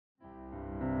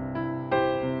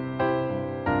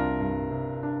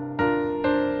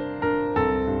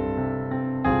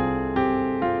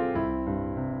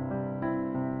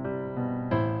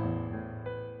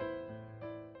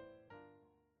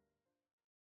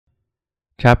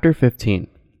Chapter 15.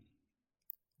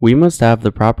 We must have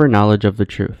the proper knowledge of the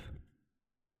truth.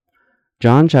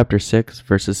 John chapter 6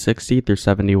 verses 60 through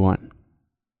 71.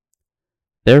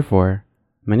 Therefore,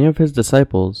 many of his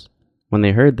disciples, when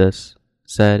they heard this,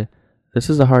 said, "This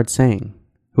is a hard saying.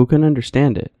 Who can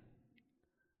understand it?"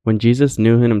 When Jesus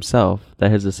knew in himself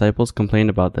that his disciples complained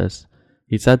about this,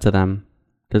 he said to them,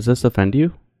 "Does this offend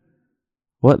you?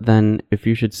 What then if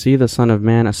you should see the Son of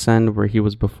Man ascend where he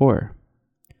was before?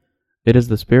 It is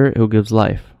the Spirit who gives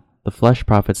life, the flesh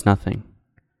profits nothing.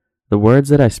 The words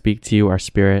that I speak to you are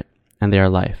spirit, and they are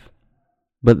life.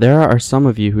 But there are some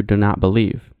of you who do not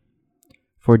believe."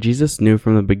 For Jesus knew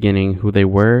from the beginning who they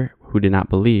were who did not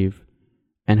believe,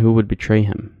 and who would betray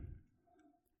him.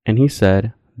 And he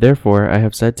said, "Therefore I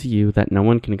have said to you that no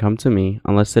one can come to me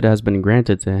unless it has been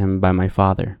granted to him by my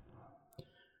Father."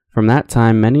 From that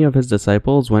time many of his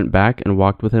disciples went back and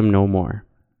walked with him no more.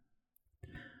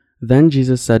 Then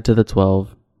Jesus said to the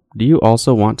 12, "Do you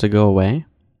also want to go away?"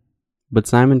 But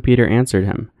Simon Peter answered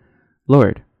him,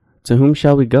 "Lord, to whom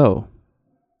shall we go?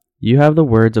 You have the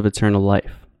words of eternal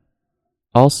life.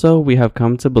 Also we have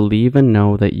come to believe and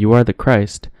know that you are the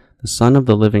Christ, the Son of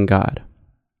the living God."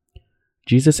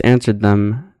 Jesus answered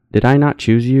them, "Did I not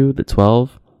choose you, the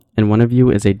 12, and one of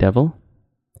you is a devil?"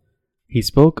 He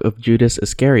spoke of Judas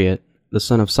Iscariot, the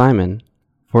son of Simon,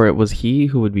 for it was he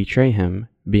who would betray him,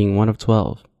 being one of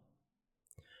 12.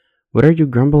 What are you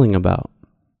grumbling about?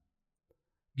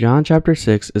 John chapter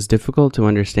 6 is difficult to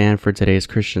understand for today's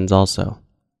Christians also.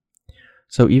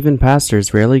 So even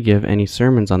pastors rarely give any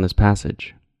sermons on this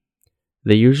passage.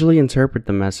 They usually interpret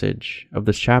the message of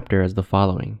this chapter as the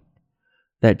following: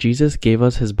 that Jesus gave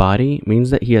us his body means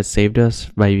that he has saved us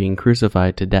by being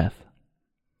crucified to death.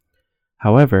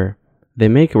 However, they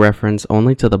make reference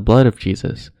only to the blood of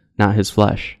Jesus, not his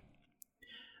flesh.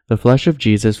 The flesh of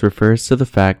Jesus refers to the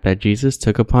fact that Jesus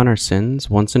took upon our sins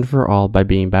once and for all by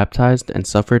being baptized and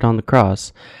suffered on the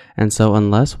cross, and so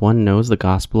unless one knows the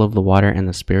gospel of the water and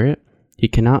the Spirit, he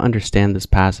cannot understand this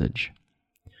passage.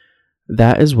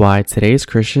 That is why today's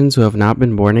Christians who have not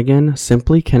been born again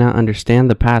simply cannot understand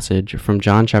the passage from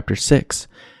John chapter 6,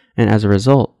 and as a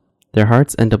result, their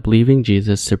hearts end up leaving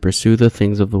Jesus to pursue the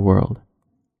things of the world.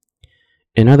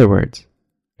 In other words,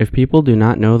 if people do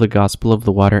not know the gospel of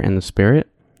the water and the Spirit,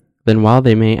 then while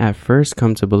they may at first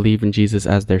come to believe in Jesus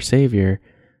as their Savior,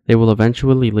 they will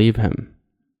eventually leave him.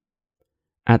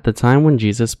 At the time when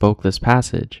Jesus spoke this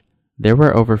passage, there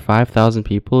were over 5,000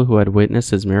 people who had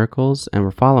witnessed his miracles and were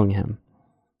following him.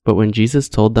 But when Jesus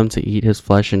told them to eat his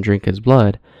flesh and drink his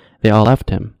blood, they all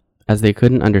left him, as they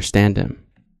couldn't understand him.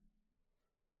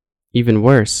 Even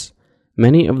worse,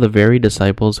 many of the very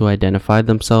disciples who identified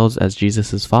themselves as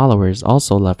Jesus' followers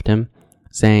also left him,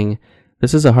 saying,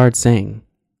 "This is a hard saying.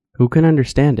 Who can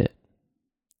understand it?"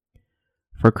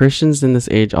 For Christians in this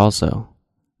age also,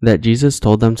 that Jesus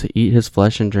told them to eat his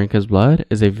flesh and drink his blood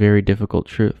is a very difficult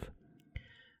truth.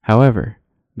 However,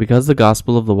 because the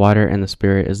gospel of the water and the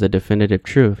Spirit is the definitive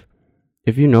truth,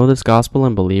 if you know this gospel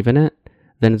and believe in it,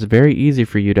 then it's very easy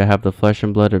for you to have the flesh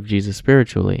and blood of Jesus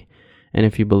spiritually, and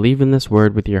if you believe in this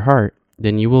word with your heart,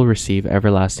 then you will receive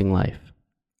everlasting life.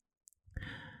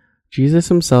 Jesus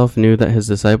himself knew that his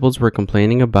disciples were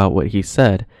complaining about what he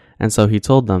said, and so he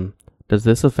told them, "Does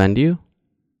this offend you?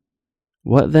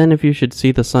 What then if you should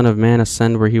see the Son of Man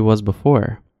ascend where he was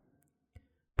before?"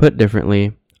 Put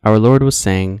differently, our Lord was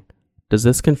saying, "Does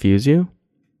this confuse you?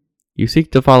 You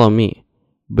seek to follow me,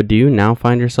 but do you now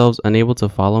find yourselves unable to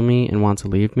follow me and want to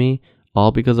leave me,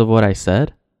 all because of what I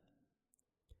said?"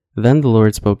 Then the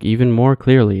Lord spoke even more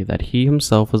clearly that he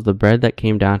himself was the bread that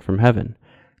came down from heaven,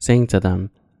 saying to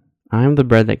them, "I am the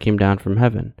bread that came down from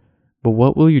heaven. But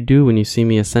what will you do when you see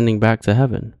me ascending back to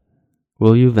heaven?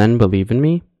 Will you then believe in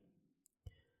me?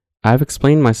 I have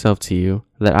explained myself to you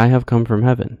that I have come from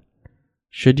heaven.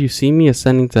 Should you see me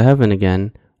ascending to heaven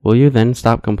again, will you then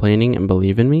stop complaining and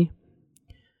believe in me?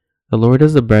 The Lord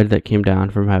is the bread that came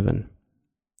down from heaven.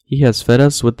 He has fed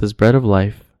us with this bread of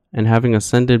life, and having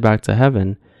ascended back to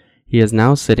heaven, he is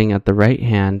now sitting at the right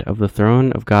hand of the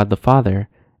throne of God the Father,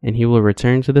 and he will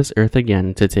return to this earth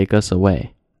again to take us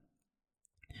away."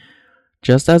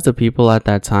 Just as the people at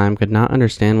that time could not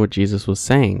understand what Jesus was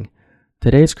saying,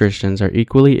 today's Christians are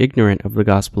equally ignorant of the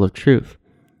gospel of truth,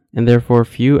 and therefore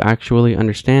few actually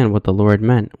understand what the Lord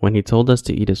meant when he told us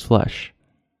to eat his flesh.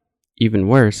 Even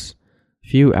worse,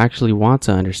 few actually want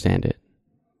to understand it.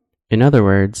 In other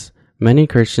words, many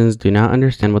Christians do not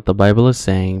understand what the Bible is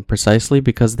saying precisely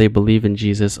because they believe in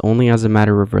Jesus only as a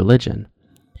matter of religion.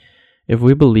 If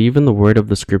we believe in the word of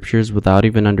the scriptures without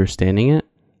even understanding it,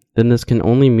 then this can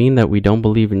only mean that we don't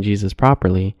believe in Jesus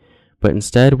properly, but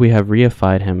instead we have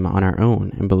reified him on our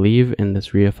own and believe in this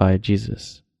reified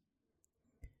Jesus.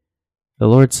 The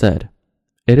Lord said,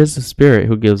 "It is the Spirit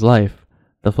who gives life,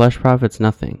 the flesh profits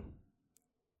nothing.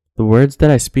 The words that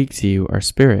I speak to you are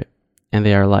spirit, and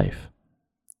they are life."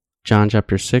 John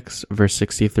chapter 6, verse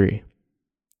 63.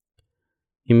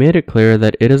 He made it clear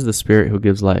that it is the Spirit who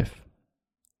gives life.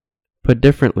 Put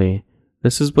differently,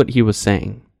 this is what he was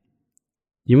saying.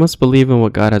 You must believe in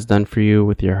what God has done for you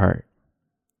with your heart.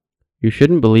 You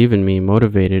shouldn't believe in me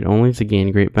motivated only to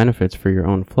gain great benefits for your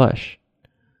own flesh.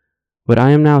 What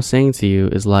I am now saying to you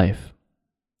is life.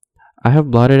 I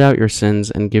have blotted out your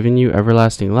sins and given you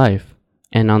everlasting life,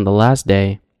 and on the last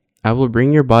day, I will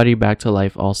bring your body back to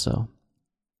life also.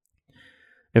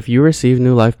 If you receive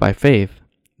new life by faith,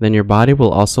 then your body will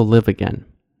also live again.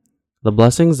 The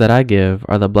blessings that I give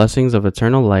are the blessings of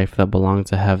eternal life that belong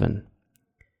to heaven,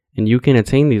 and you can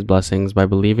attain these blessings by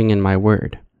believing in my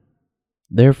word.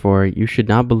 Therefore, you should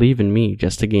not believe in me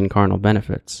just to gain carnal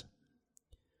benefits.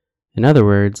 In other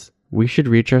words, we should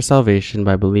reach our salvation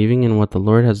by believing in what the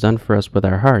Lord has done for us with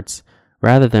our hearts,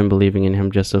 rather than believing in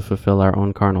him just to fulfill our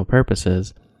own carnal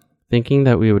purposes, thinking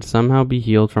that we would somehow be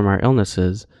healed from our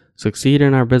illnesses, succeed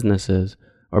in our businesses,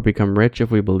 or become rich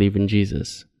if we believe in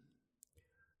Jesus.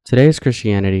 Today's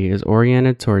Christianity is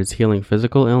oriented towards healing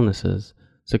physical illnesses,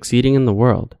 succeeding in the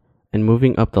world, and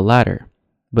moving up the ladder,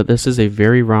 but this is a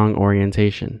very wrong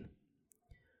orientation.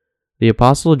 The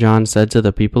Apostle John said to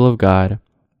the people of God,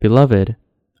 "Beloved,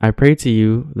 I pray to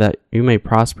you that you may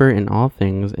prosper in all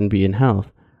things and be in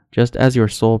health, just as your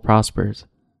soul prospers."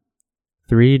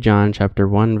 3 John chapter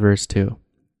 1 verse 2.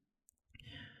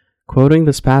 Quoting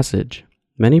this passage,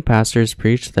 many pastors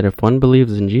preach that if one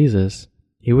believes in Jesus,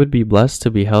 he would be blessed to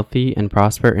be healthy and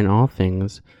prosper in all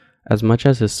things, as much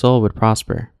as his soul would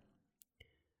prosper.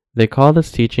 They call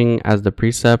this teaching as the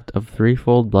precept of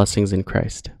threefold blessings in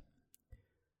Christ.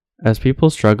 As people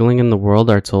struggling in the world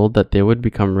are told that they would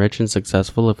become rich and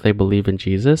successful if they believe in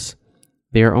Jesus,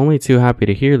 they are only too happy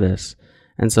to hear this,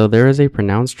 and so there is a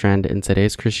pronounced trend in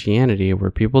today's Christianity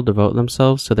where people devote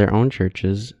themselves to their own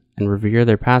churches and revere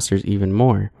their pastors even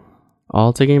more,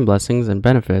 all to gain blessings and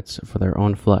benefits for their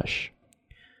own flesh.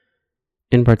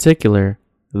 In particular,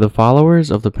 the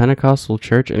followers of the Pentecostal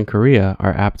church in Korea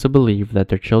are apt to believe that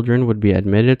their children would be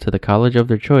admitted to the college of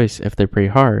their choice if they pray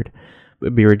hard,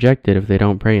 but be rejected if they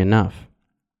don't pray enough.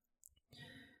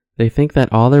 They think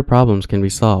that all their problems can be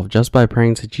solved just by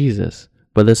praying to Jesus,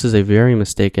 but this is a very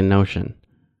mistaken notion.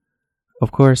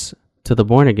 Of course, to the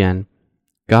born again,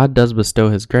 God does bestow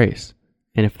his grace,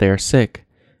 and if they are sick,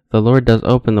 the Lord does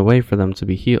open the way for them to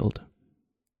be healed.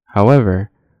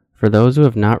 However, for those who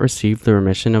have not received the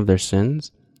remission of their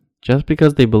sins, just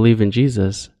because they believe in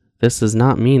Jesus, this does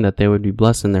not mean that they would be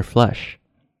blessed in their flesh.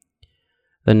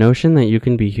 The notion that you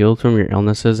can be healed from your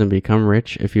illnesses and become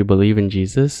rich if you believe in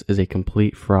Jesus is a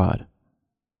complete fraud.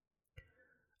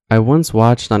 I once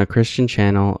watched on a Christian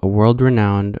channel a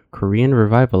world-renowned Korean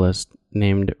revivalist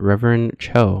named Reverend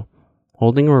Cho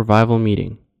holding a revival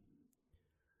meeting.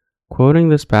 Quoting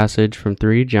this passage from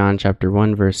 3 John chapter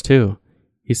 1 verse 2,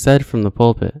 he said from the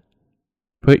pulpit,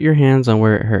 "Put your hands on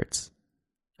where it hurts.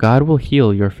 God will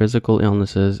heal your physical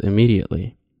illnesses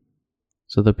immediately."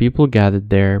 So the people gathered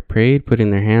there prayed,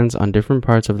 putting their hands on different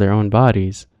parts of their own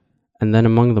bodies, and then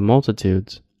among the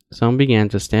multitudes, some began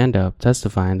to stand up,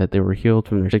 testifying that they were healed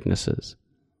from their sicknesses.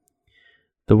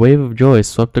 The wave of joy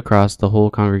swept across the whole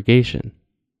congregation.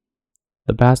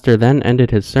 The pastor then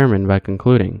ended his sermon by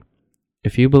concluding,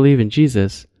 "If you believe in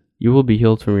Jesus, you will be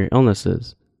healed from your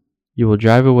illnesses. You will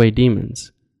drive away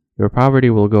demons. Your poverty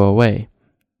will go away.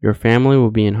 Your family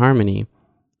will be in harmony,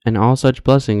 and all such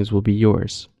blessings will be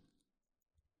yours."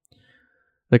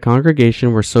 The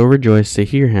congregation were so rejoiced to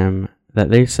hear him that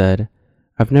they said,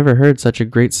 "I've never heard such a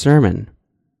great sermon."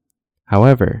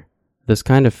 However, this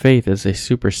kind of faith is a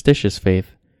superstitious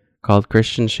faith called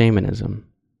Christian shamanism.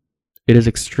 It is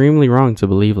extremely wrong to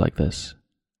believe like this.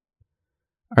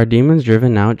 Are demons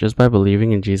driven out just by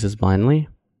believing in Jesus blindly?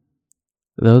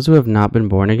 Those who have not been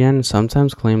born again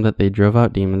sometimes claim that they drove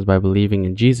out demons by believing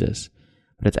in Jesus,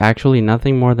 but it's actually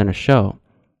nothing more than a show,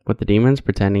 with the demons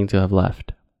pretending to have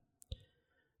left.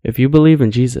 If you believe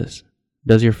in Jesus,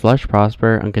 does your flesh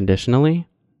prosper unconditionally?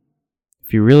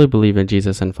 If you really believe in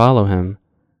Jesus and follow him,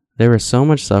 there is so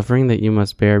much suffering that you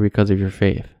must bear because of your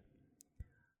faith.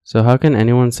 So how can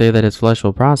anyone say that his flesh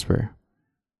will prosper?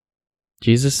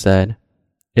 Jesus said,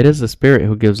 "It is the Spirit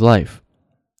who gives life.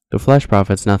 The flesh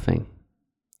profits nothing."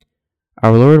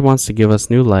 Our Lord wants to give us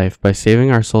new life by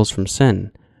saving our souls from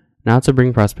sin, not to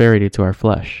bring prosperity to our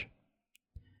flesh.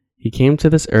 He came to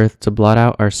this earth to blot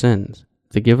out our sins,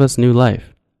 to give us new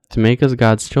life, to make us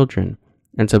God's children,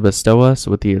 and to bestow us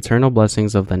with the eternal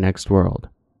blessings of the next world.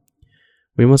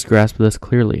 We must grasp this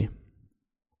clearly.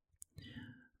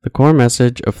 The core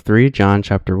message of 3 John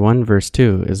chapter 1 verse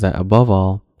 2 is that above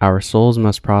all, our souls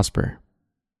must prosper.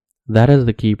 That is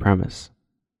the key premise.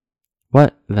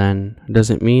 What, then, does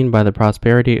it mean by the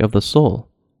prosperity of the soul?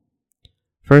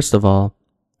 First of all,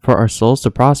 for our souls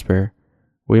to prosper,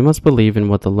 we must believe in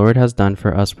what the Lord has done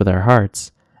for us with our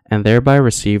hearts, and thereby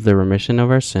receive the remission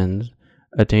of our sins,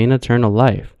 attain eternal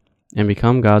life, and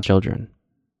become God's children.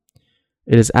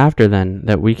 It is after then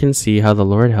that we can see how the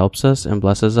Lord helps us and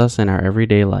blesses us in our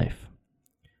everyday life.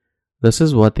 This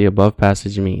is what the above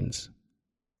passage means.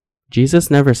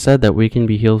 Jesus never said that we can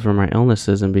be healed from our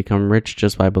illnesses and become rich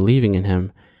just by believing in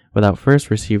Him without first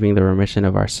receiving the remission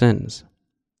of our sins.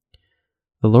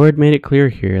 The Lord made it clear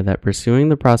here that pursuing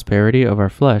the prosperity of our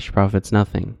flesh profits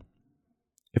nothing.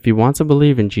 If you want to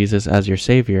believe in Jesus as your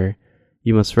Savior,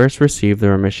 you must first receive the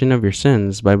remission of your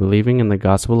sins by believing in the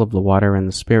gospel of the water and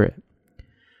the Spirit.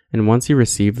 And once you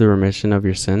receive the remission of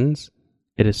your sins,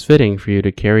 it is fitting for you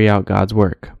to carry out God's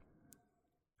work.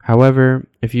 However,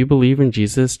 if you believe in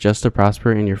Jesus just to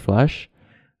prosper in your flesh,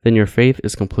 then your faith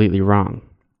is completely wrong.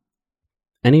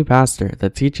 Any pastor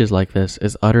that teaches like this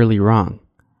is utterly wrong.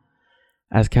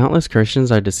 As countless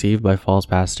Christians are deceived by false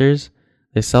pastors,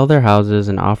 they sell their houses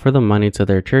and offer the money to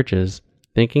their churches,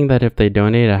 thinking that if they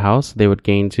donate a house, they would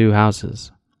gain 2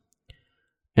 houses.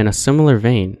 In a similar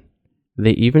vein,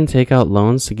 they even take out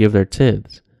loans to give their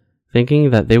tithes, thinking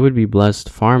that they would be blessed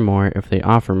far more if they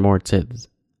offer more tithes.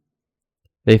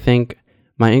 They think,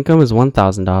 my income is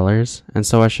 $1,000, and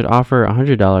so I should offer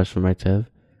 $100 for my tithe,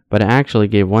 but I actually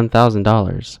gave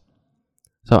 $1,000.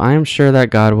 So I am sure that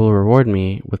God will reward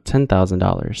me with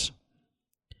 $10,000.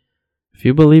 If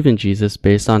you believe in Jesus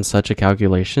based on such a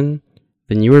calculation,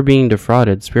 then you are being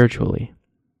defrauded spiritually.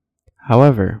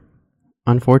 However,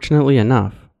 unfortunately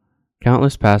enough,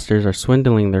 countless pastors are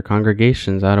swindling their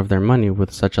congregations out of their money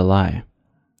with such a lie.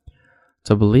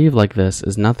 To believe like this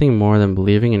is nothing more than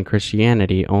believing in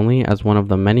Christianity only as one of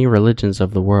the many religions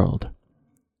of the world.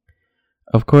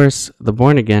 Of course, the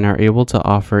born-again are able to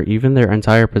offer even their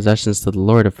entire possessions to the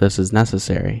Lord if this is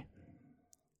necessary.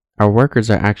 Our workers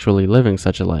are actually living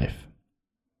such a life.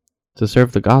 To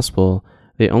serve the gospel,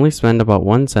 they only spend about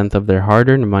 1/10 of their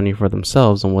hard-earned money for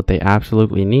themselves on what they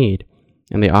absolutely need,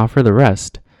 and they offer the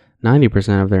rest,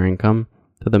 90% of their income,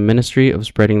 to the ministry of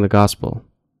spreading the gospel.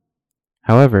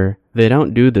 However, they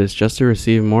don't do this just to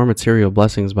receive more material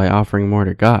blessings by offering more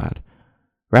to God.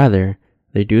 Rather,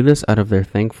 they do this out of their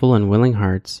thankful and willing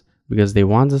hearts because they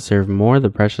want to serve more the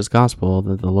precious gospel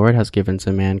that the Lord has given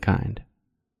to mankind.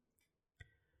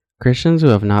 Christians who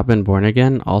have not been born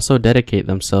again also dedicate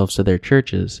themselves to their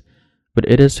churches, but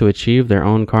it is to achieve their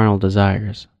own carnal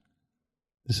desires.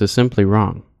 This is simply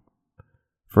wrong.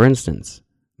 For instance,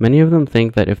 many of them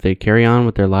think that if they carry on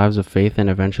with their lives of faith and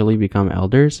eventually become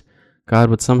elders, God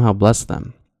would somehow bless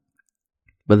them.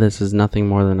 But this is nothing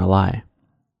more than a lie.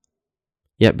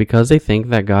 Yet because they think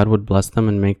that God would bless them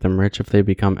and make them rich if they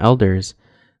become elders,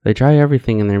 they try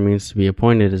everything in their means to be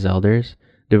appointed as elders,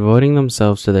 devoting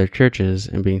themselves to their churches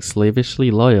and being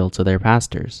slavishly loyal to their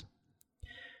pastors.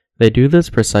 They do this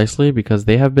precisely because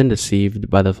they have been deceived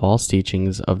by the false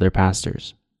teachings of their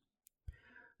pastors.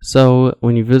 So,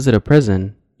 when you visit a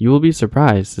prison, you will be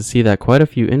surprised to see that quite a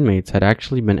few inmates had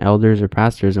actually been elders or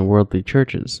pastors in worldly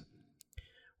churches.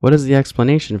 What is the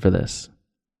explanation for this?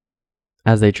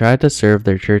 As they tried to serve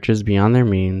their churches beyond their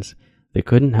means, they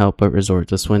couldn't help but resort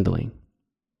to swindling.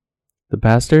 The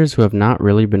pastors who have not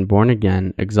really been born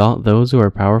again exalt those who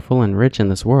are powerful and rich in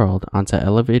this world onto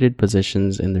elevated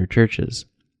positions in their churches.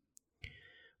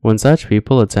 When such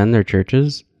people attend their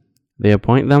churches, they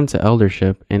appoint them to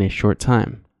eldership in a short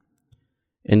time.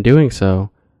 In doing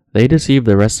so, they deceive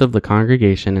the rest of the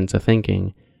congregation into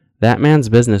thinking, that man's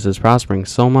business is prospering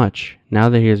so much now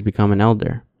that he has become an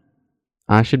elder.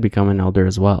 I should become an elder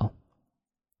as well.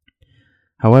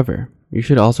 However, you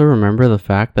should also remember the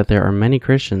fact that there are many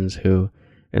Christians who,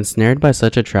 ensnared by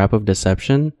such a trap of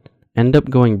deception, end up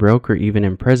going broke or even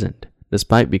imprisoned,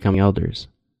 despite becoming elders.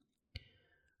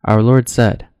 Our Lord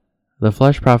said, "The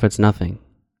flesh profits nothing."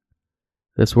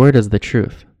 This word is the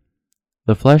truth.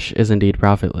 The flesh is indeed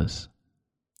profitless.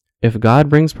 If God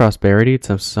brings prosperity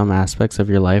to some aspects of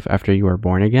your life after you are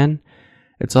born again,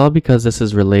 it's all because this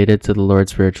is related to the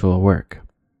Lord's spiritual work.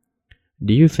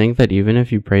 Do you think that even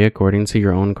if you pray according to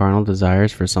your own carnal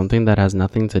desires for something that has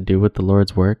nothing to do with the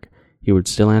Lord's work, He would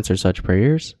still answer such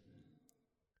prayers?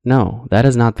 No, that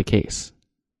is not the case.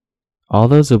 All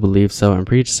those who believe so and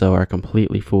preach so are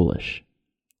completely foolish.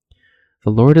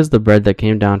 The Lord is the bread that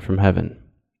came down from heaven.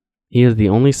 He is the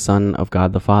only Son of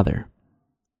God the Father.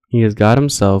 He is God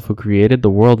himself who created the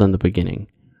world in the beginning,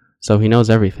 so he knows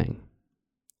everything.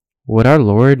 Would our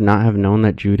Lord not have known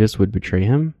that Judas would betray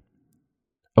him?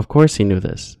 Of course he knew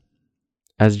this.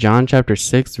 As John chapter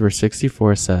 6 verse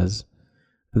 64 says,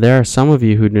 "There are some of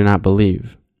you who do not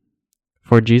believe."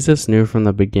 For Jesus knew from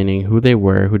the beginning who they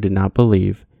were who did not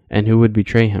believe and who would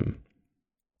betray him.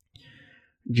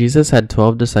 Jesus had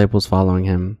 12 disciples following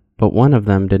him, but one of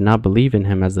them did not believe in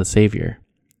him as the Savior.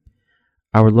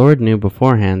 Our Lord knew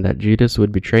beforehand that Judas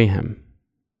would betray him.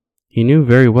 He knew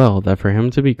very well that for him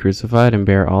to be crucified and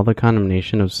bear all the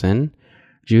condemnation of sin,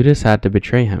 Judas had to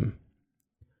betray him.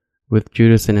 With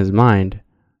Judas in his mind,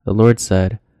 the Lord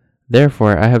said,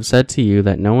 "Therefore I have said to you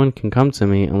that no one can come to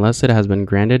me unless it has been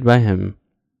granted by him.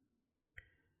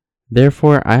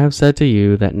 Therefore I have said to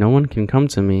you that no one can come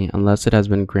to me unless it has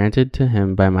been granted to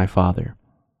him by my Father."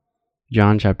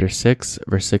 John chapter 6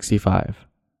 verse 65.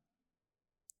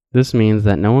 This means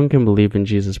that no one can believe in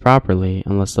Jesus properly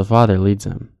unless the Father leads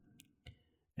him.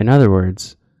 In other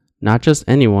words, not just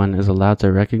anyone is allowed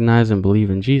to recognize and believe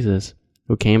in Jesus,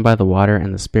 who came by the water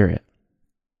and the Spirit.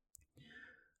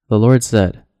 The Lord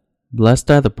said, "Blessed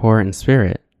are the poor in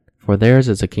spirit, for theirs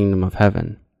is the kingdom of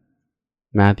heaven."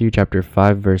 Matthew chapter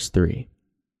 5 verse 3.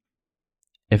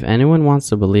 If anyone wants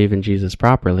to believe in Jesus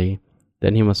properly,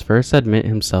 then he must first admit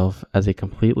himself as a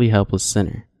completely helpless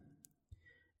sinner.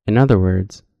 In other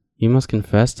words, he must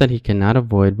confess that he cannot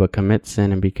avoid but commit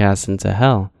sin and be cast into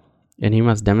hell, and he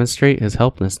must demonstrate his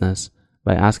helplessness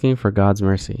by asking for God's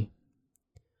mercy.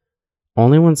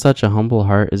 Only when such a humble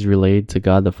heart is relayed to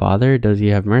God the Father does he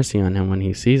have mercy on him when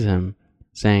he sees him,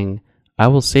 saying, "I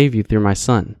will save you through my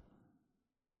Son."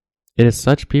 It is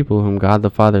such people whom God the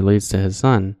Father leads to his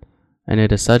Son, and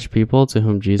it is such people to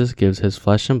whom Jesus gives his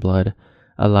flesh and blood,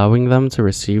 allowing them to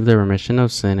receive the remission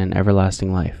of sin and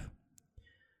everlasting life.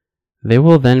 They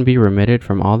will then be remitted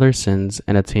from all their sins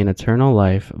and attain eternal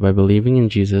life by believing in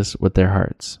Jesus with their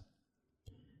hearts.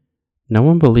 No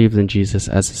one believes in Jesus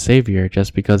as a Savior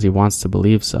just because he wants to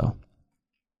believe so.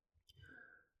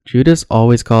 Judas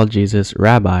always called Jesus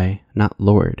Rabbi, not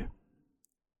Lord.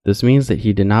 This means that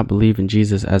he did not believe in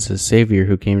Jesus as his Savior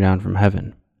who came down from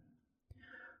heaven.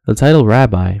 The title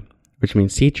Rabbi, which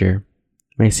means teacher,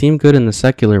 may seem good in the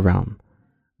secular realm,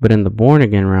 but in the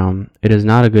born-again realm, it is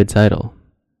not a good title.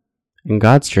 In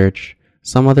God's church,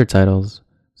 some other titles,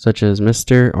 such as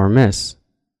Mr. or Miss,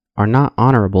 are not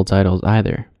honorable titles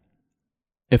either.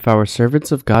 If our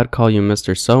servants of God call you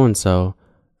Mr. So-and-so,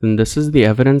 then this is the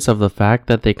evidence of the fact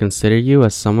that they consider you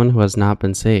as someone who has not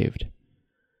been saved.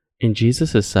 In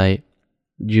Jesus' sight,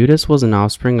 Judas was an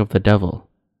offspring of the devil.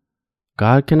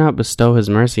 God cannot bestow his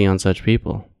mercy on such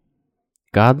people.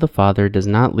 God the Father does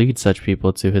not lead such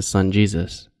people to his Son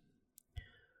Jesus.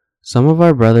 Some of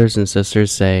our brothers and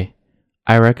sisters say,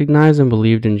 "I recognize and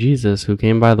believed in Jesus who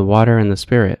came by the water and the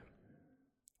Spirit."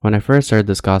 When I first heard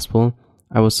this gospel,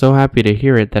 I was so happy to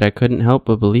hear it that I couldn't help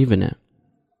but believe in it.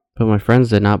 But my friends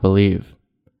did not believe.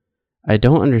 I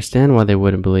don't understand why they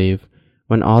wouldn't believe,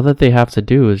 when all that they have to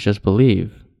do is just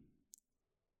believe.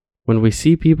 When we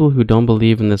see people who don't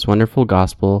believe in this wonderful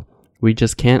gospel, we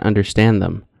just can't understand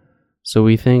them. So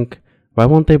we think, why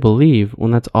won't they believe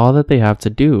when that's all that they have to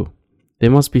do? They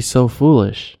must be so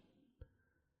foolish.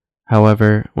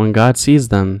 However, when God sees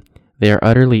them, they are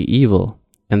utterly evil,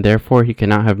 and therefore he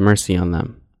cannot have mercy on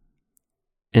them.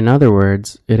 In other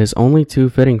words, it is only too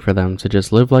fitting for them to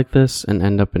just live like this and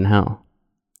end up in hell.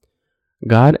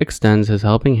 God extends his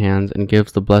helping hands and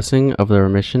gives the blessing of the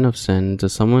remission of sin to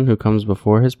someone who comes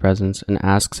before his presence and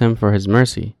asks him for his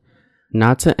mercy,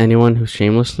 not to anyone who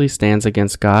shamelessly stands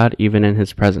against God even in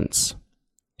his presence.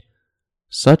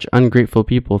 Such ungrateful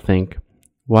people think,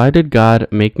 why did God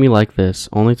make me like this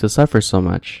only to suffer so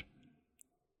much?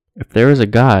 If there is a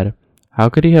God, how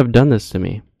could he have done this to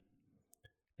me?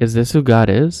 Is this who God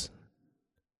is?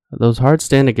 Those hearts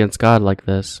stand against God like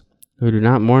this, who do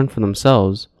not mourn for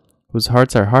themselves, whose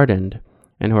hearts are hardened,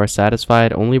 and who are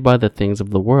satisfied only by the things of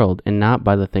the world and not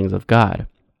by the things of God.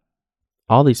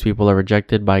 All these people are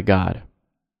rejected by God.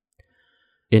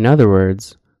 In other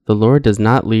words, the Lord does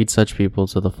not lead such people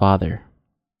to the Father.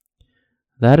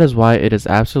 That is why it is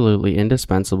absolutely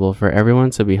indispensable for everyone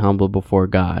to be humble before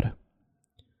God.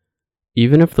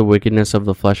 Even if the wickedness of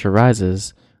the flesh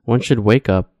arises, one should wake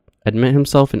up, admit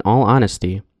himself in all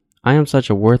honesty, "I am such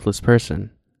a worthless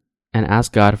person," and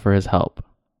ask God for his help.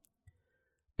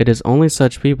 It is only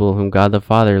such people whom God the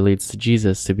Father leads to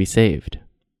Jesus to be saved.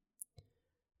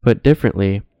 Put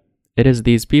differently, it is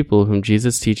these people whom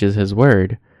Jesus teaches his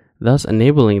word, thus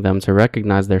enabling them to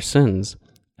recognize their sins,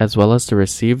 as well as to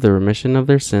receive the remission of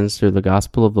their sins through the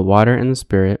gospel of the water and the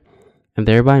Spirit, and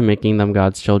thereby making them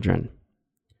God's children.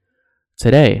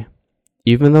 Today,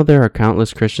 Even though there are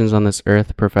countless Christians on this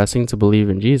earth professing to believe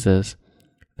in Jesus,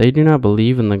 they do not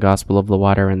believe in the gospel of the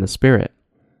water and the Spirit.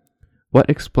 What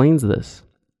explains this?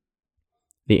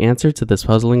 The answer to this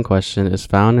puzzling question is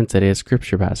found in today's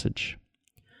scripture passage.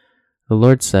 The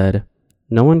Lord said,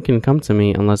 "No one can come to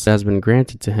me unless it has been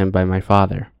granted to him by my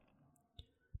Father."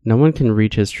 No one can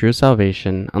reach his true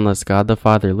salvation unless God the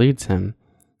Father leads him,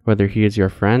 whether he is your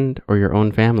friend or your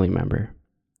own family member.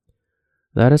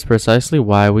 That is precisely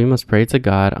why we must pray to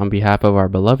God on behalf of our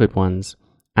beloved ones,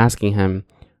 asking him,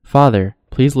 "Father,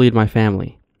 please lead my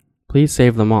family. Please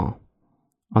save them all."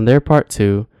 On their part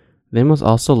too, they must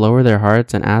also lower their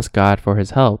hearts and ask God for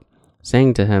his help,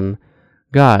 saying to him,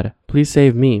 "God, please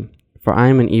save me, for I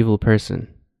am an evil person."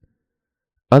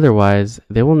 Otherwise,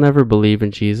 they will never believe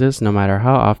in Jesus no matter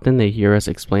how often they hear us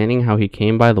explaining how he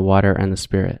came by the water and the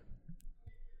Spirit.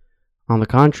 On the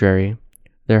contrary,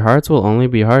 their hearts will only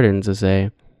be hardened to say,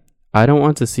 "I don't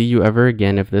want to see you ever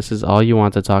again if this is all you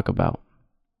want to talk about."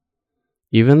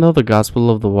 Even though the gospel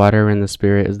of the water and the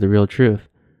Spirit is the real truth,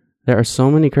 there are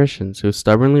so many Christians who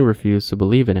stubbornly refuse to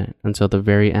believe in it until the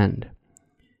very end.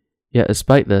 Yet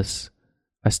despite this,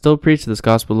 I still preach this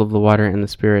gospel of the water and the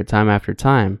Spirit time after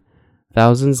time,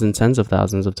 thousands and tens of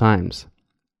thousands of times.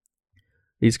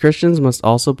 These Christians must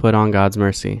also put on God's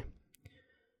mercy.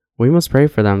 We must pray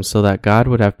for them so that God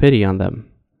would have pity on them.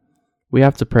 We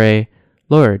have to pray,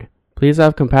 "Lord, please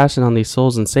have compassion on these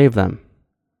souls and save them."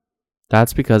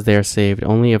 That's because they are saved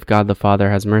only if God the Father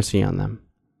has mercy on them.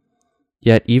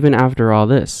 Yet even after all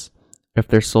this, if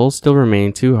their souls still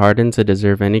remain too hardened to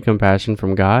deserve any compassion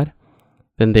from God,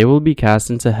 then they will be cast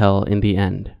into hell in the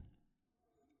end.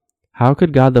 How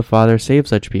could God the Father save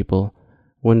such people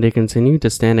when they continue to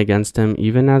stand against him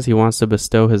even as he wants to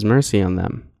bestow his mercy on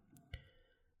them?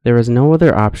 There is no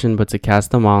other option but to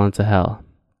cast them all into hell.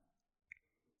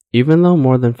 Even though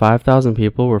more than 5,000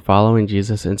 people were following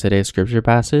Jesus in today's scripture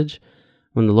passage,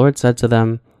 when the Lord said to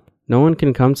them, "No one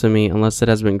can come to me unless it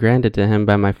has been granted to him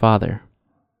by my Father,"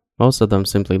 most of them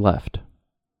simply left.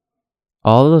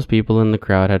 All of those people in the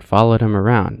crowd had followed him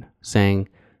around, saying,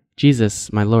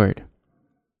 "Jesus, my Lord."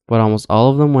 But almost all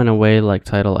of them went away like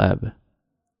tidal ebb.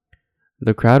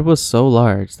 The crowd was so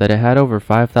large that it had over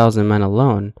 5,000 men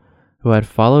alone who had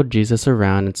followed Jesus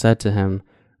around and said to him,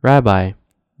 "Rabbi,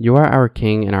 you are our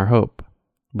king and our hope."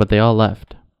 But they all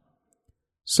left.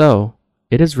 So,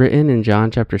 it is written in John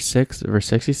chapter 6, verse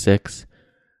 66,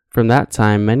 "From that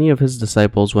time many of his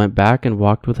disciples went back and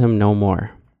walked with him no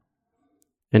more."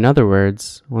 In other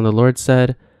words, when the Lord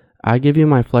said, "I give you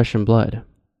my flesh and blood.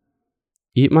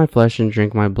 Eat my flesh and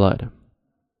drink my blood.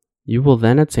 You will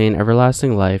then attain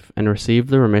everlasting life and receive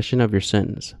the remission of your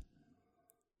sins."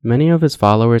 Many of his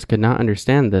followers could not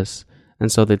understand this,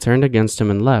 and so they turned against him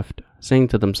and left, saying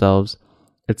to themselves,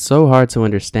 "It's so hard to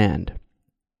understand.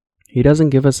 He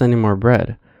doesn't give us any more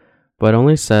bread, but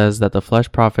only says that the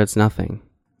flesh profits nothing.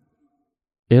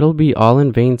 It'll be all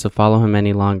in vain to follow him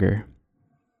any longer.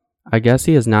 I guess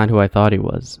he is not who I thought he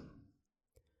was."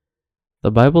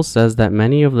 The Bible says that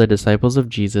many of the disciples of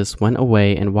Jesus went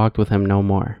away and walked with him no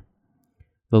more.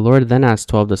 The Lord then asked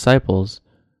 12 disciples,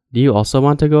 "Do you also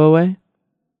want to go away?"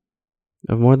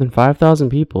 Of more than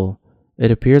 5,000 people, it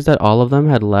appears that all of them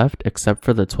had left except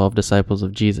for the 12 disciples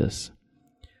of Jesus.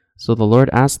 So the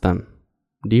Lord asked them,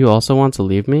 "Do you also want to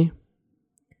leave me?"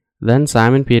 Then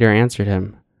Simon Peter answered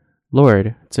him,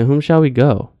 "Lord, to whom shall we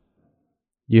go?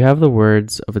 You have the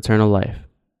words of eternal life.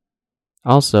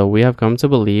 Also, we have come to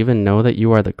believe and know that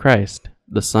you are the Christ,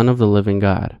 the Son of the living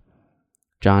God."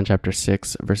 John chapter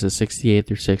 6, verses 68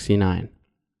 through 69.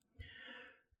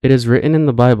 It is written in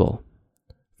the Bible,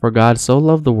 "For God so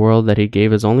loved the world that he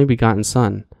gave his only begotten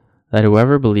Son, that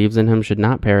whoever believes in him should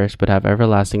not perish but have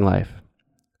everlasting life."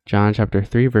 John chapter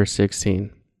 3, verse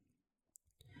 16.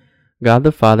 God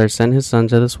the Father sent his Son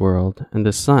to this world, and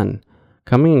this Son,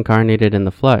 coming incarnated in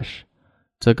the flesh,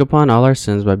 took upon all our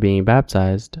sins by being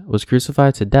baptized, was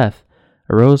crucified to death,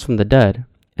 arose from the dead,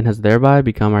 and has thereby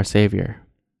become our Savior.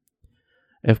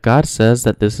 If God says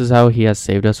that this is how he has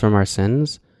saved us from our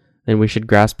sins, then we should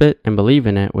grasp it and believe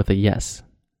in it with a yes.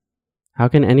 How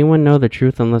can anyone know the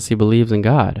truth unless he believes in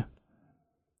God?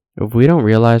 If we don't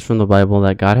realize from the Bible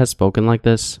that God has spoken like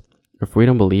this, if we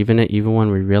don't believe in it even when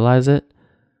we realize it,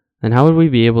 then how would we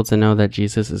be able to know that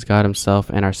Jesus is God himself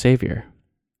and our Savior?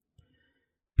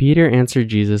 Peter answered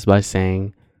Jesus by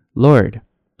saying, "Lord,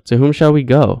 to whom shall we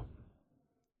go?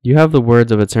 You have the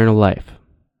words of eternal life.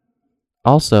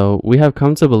 Also, we have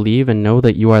come to believe and know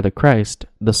that you are the Christ,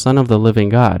 the Son of the living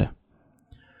God."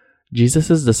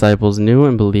 Jesus' disciples knew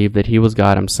and believed that he was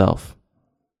God himself,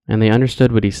 and they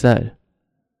understood what he said.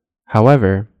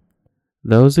 However,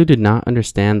 Those who did not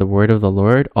understand the word of the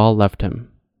Lord all left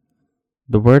him.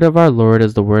 The word of our Lord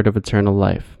is the word of eternal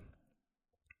life.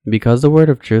 Because the word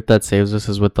of truth that saves us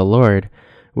is with the Lord,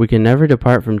 we can never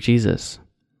depart from Jesus.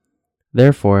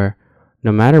 Therefore,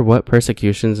 no matter what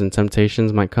persecutions and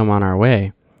temptations might come on our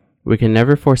way, we can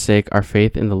never forsake our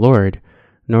faith in the Lord,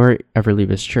 nor ever leave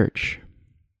his church.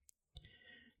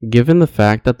 Given the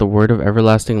fact that the word of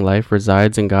everlasting life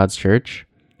resides in God's church,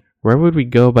 where would we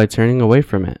go by turning away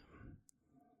from it?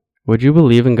 Would you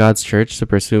believe in God's church to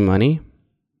pursue money?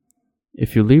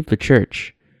 If you leave the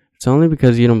church, it's only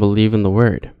because you don't believe in the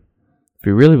word. If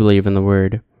you really believe in the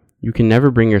word, you can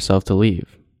never bring yourself to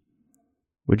leave.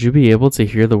 Would you be able to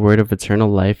hear the word of eternal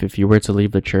life if you were to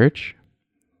leave the church?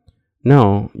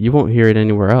 No, you won't hear it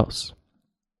anywhere else.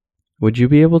 Would you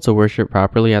be able to worship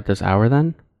properly at this hour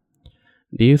then?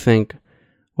 Do you think,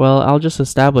 well, I'll just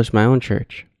establish my own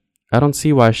church. I don't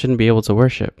see why I shouldn't be able to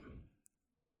worship.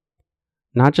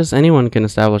 Not just anyone can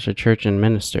establish a church and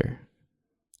minister.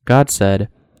 God said,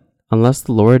 "Unless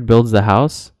the Lord builds the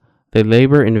house, they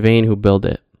labor in vain who build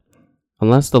it.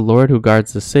 Unless the Lord who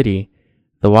guards the city,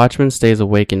 the watchman stays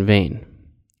awake in vain."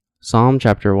 Psalm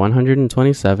chapter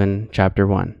 127, chapter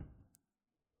 1.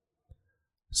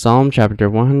 Psalm chapter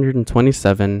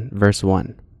 127, verse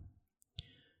 1.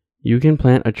 You can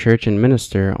plant a church and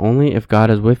minister only if God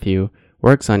is with you,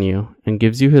 works on you, and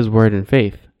gives you his word in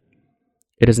faith.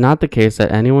 It is not the case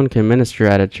that anyone can minister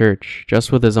at a church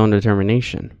just with his own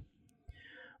determination.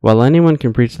 While anyone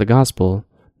can preach the gospel,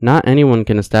 not anyone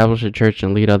can establish a church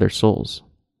and lead other souls.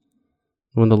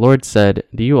 When the Lord said,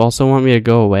 "Do you also want me to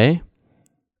go away?"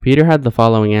 Peter had the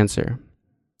following answer: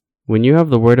 "When you have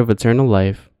the word of eternal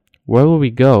life, where will we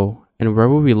go, and where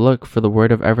will we look for the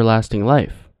word of everlasting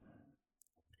life?"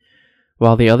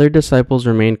 While the other disciples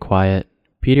remained quiet,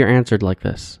 Peter answered like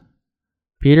this.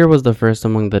 Peter was the first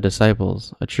among the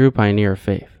disciples, a true pioneer of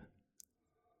faith.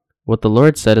 What the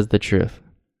Lord said is the truth.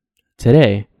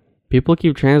 Today, people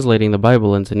keep translating the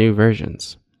Bible into new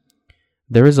versions.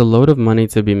 There is a load of money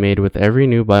to be made with every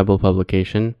new Bible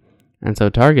publication, and so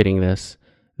targeting this,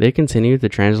 they continue to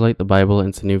translate the Bible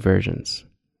into new versions.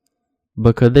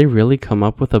 But could they really come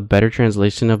up with a better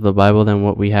translation of the Bible than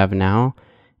what we have now,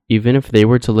 even if they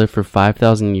were to live for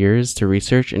 5,000 years to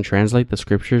research and translate the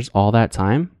scriptures all that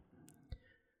time?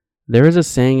 There is a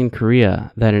saying in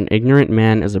Korea that an ignorant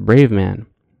man is a brave man.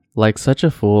 Like such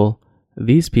a fool,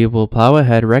 these people plow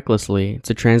ahead recklessly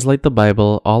to translate the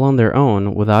Bible all on their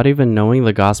own without even knowing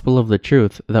the gospel of the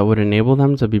truth that would enable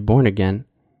them to be born again.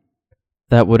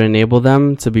 That would enable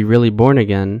them to be really born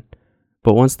again,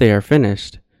 but once they are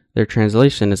finished, their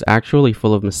translation is actually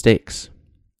full of mistakes.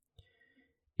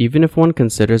 Even if one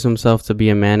considers himself to be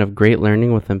a man of great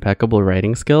learning with impeccable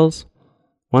writing skills,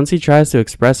 once he tries to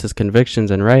express his convictions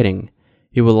in writing,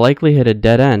 he will likely hit a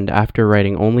dead end after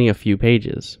writing only a few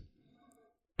pages.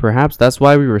 Perhaps that's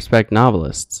why we respect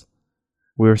novelists.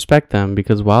 We respect them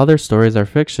because while their stories are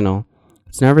fictional,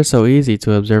 it's never so easy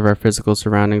to observe our physical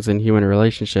surroundings and human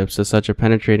relationships to such a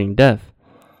penetrating depth,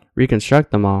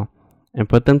 reconstruct them all, and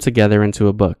put them together into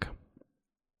a book.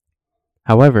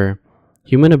 However,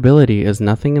 human ability is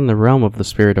nothing in the realm of the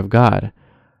Spirit of God,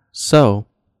 so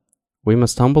we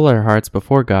must humble our hearts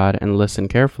before God and listen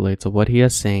carefully to what he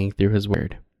is saying through his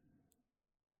word.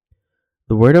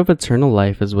 The word of eternal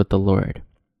life is with the Lord.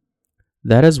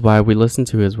 That is why we listen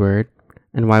to his word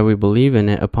and why we believe in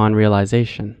it upon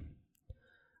realization.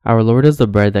 Our Lord is the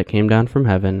bread that came down from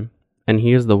heaven, and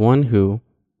he is the one who,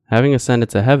 having ascended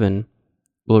to heaven,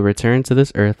 will return to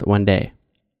this earth one day.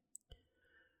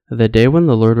 The day when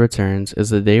the Lord returns is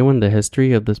the day when the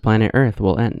history of this planet Earth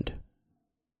will end.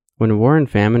 When war and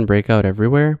famine break out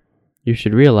everywhere, you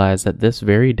should realize that this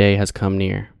very day has come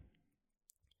near.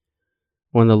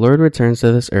 When the Lord returns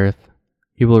to this earth,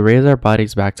 he will raise our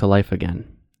bodies back to life again.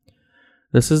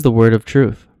 This is the word of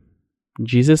truth.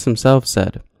 Jesus himself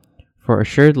said, "For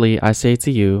assuredly I say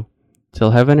to you,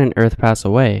 till heaven and earth pass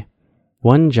away,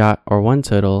 one jot or one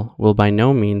tittle will by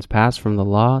no means pass from the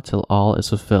law till all is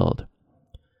fulfilled."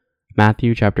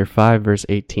 Matthew chapter 5, verse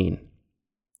 18.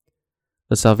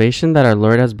 The salvation that our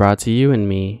Lord has brought to you and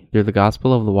me through the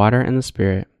gospel of the water and the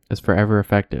Spirit is forever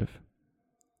effective.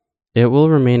 It will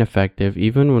remain effective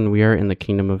even when we are in the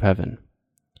kingdom of heaven.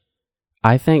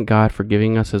 I thank God for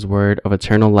giving us his word of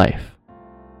eternal life.